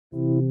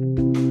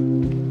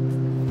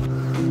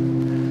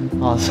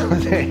Awesome.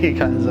 There you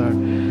guys are.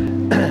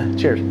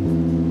 Cheers.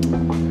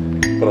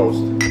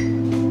 Prost.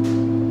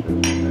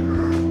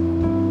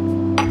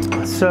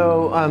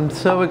 So I'm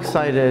so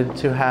excited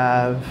to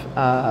have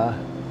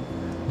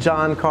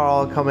John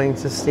Carl coming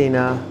to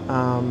Stina.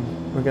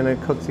 We're going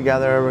to cook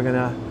together. We're going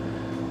to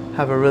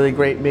have a really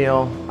great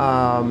meal,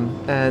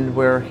 and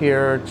we're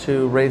here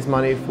to raise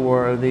money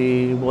for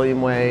the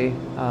William Way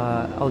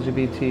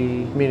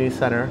LGBT Community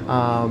Center.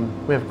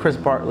 We have Chris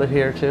Bartlett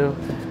here too,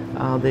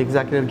 the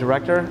executive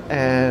director,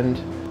 and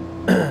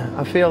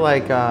I feel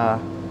like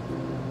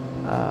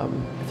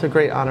it's a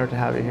great honor to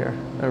have you here.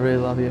 I really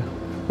love you.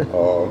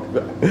 Oh.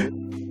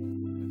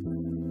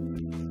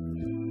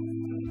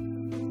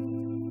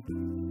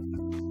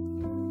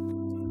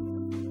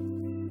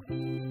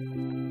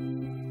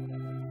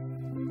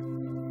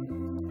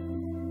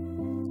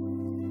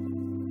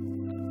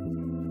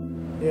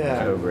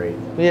 Yeah. So great.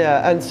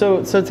 Yeah, and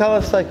so tell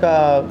us like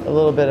a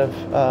little bit of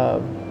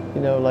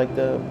you know, like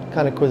the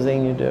kind of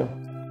cuisine you do.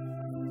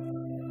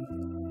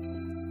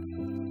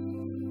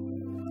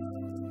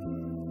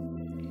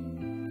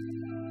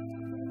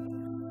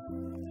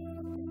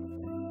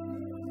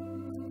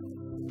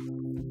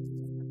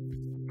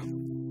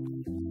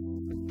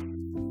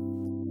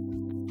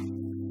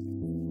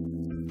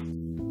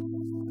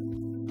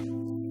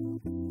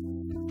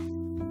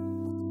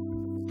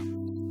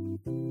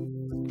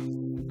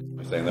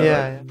 Saying that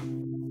Yeah. right?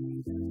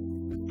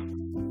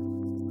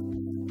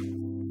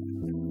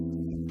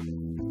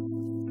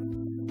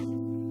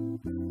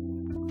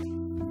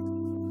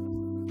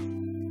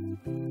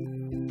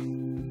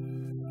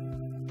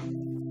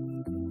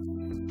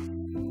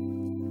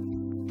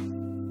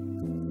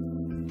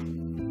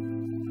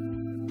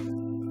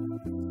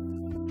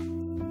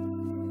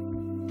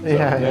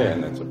 Yeah.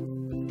 And it's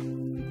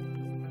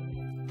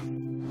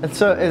And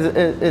so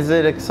is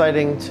it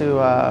exciting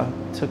to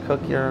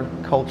cook your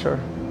culture?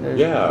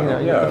 yeah, You know,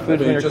 yeah. the food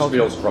from it your just culture?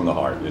 feels from the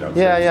heart, you know.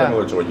 Yeah, yeah.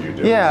 Similar to what you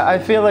do. Yeah, I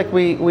feel like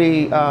we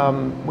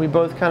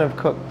both kind of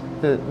cook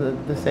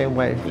the same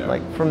way. Yeah.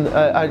 Like from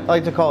I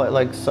like to call it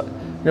like you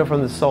know,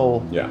 from the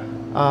soul. Yeah.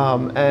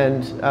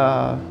 And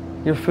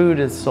your food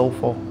is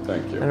soulful.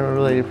 Thank you. And I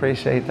really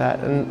appreciate that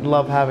and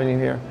love having you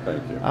here.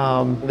 Thank you.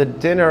 The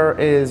dinner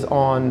is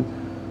on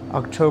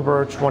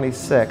October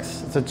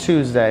 26th. It's a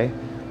Tuesday.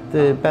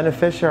 The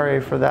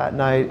beneficiary for that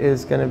night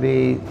is going to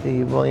be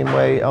the William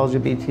Way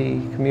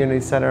LGBT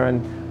Community Center.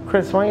 And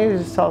Chris, why don't you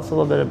just tell us a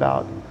little bit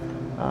about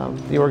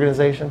the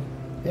organization?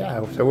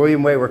 Yeah, so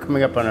William Way, we're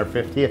coming up on our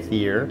 50th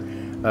year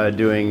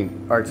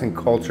doing arts and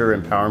culture,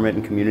 empowerment,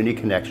 and community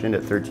connection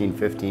at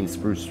 1315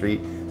 Spruce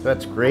Street. So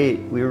that's great.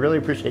 We really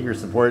appreciate your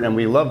support, and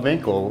we love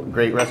Winkle,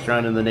 great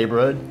restaurant in the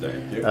neighborhood.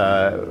 Thank you.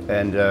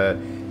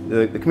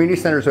 The community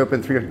center is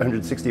open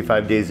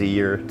 365 days a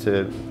year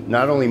to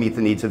not only meet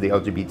the needs of the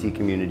LGBT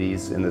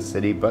communities in the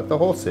city, but the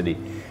whole city.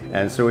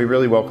 And so we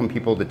really welcome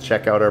people to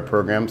check out our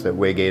programs at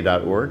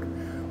waygay.org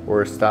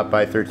or stop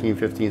by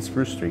 1315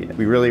 Spruce Street.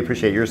 We really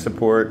appreciate your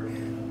support.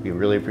 We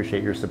really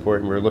appreciate your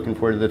support, and we're looking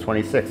forward to the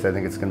 26th. I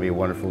think it's going to be a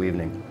wonderful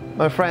evening.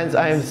 My friends,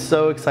 I am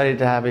so excited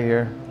to have you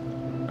here.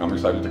 I'm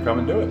excited to come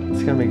and do it.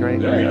 It's going to be great.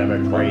 Yeah. We're going to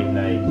have a great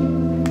night.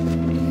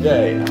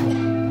 Yay.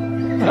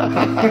 All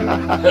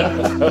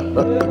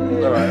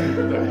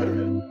right.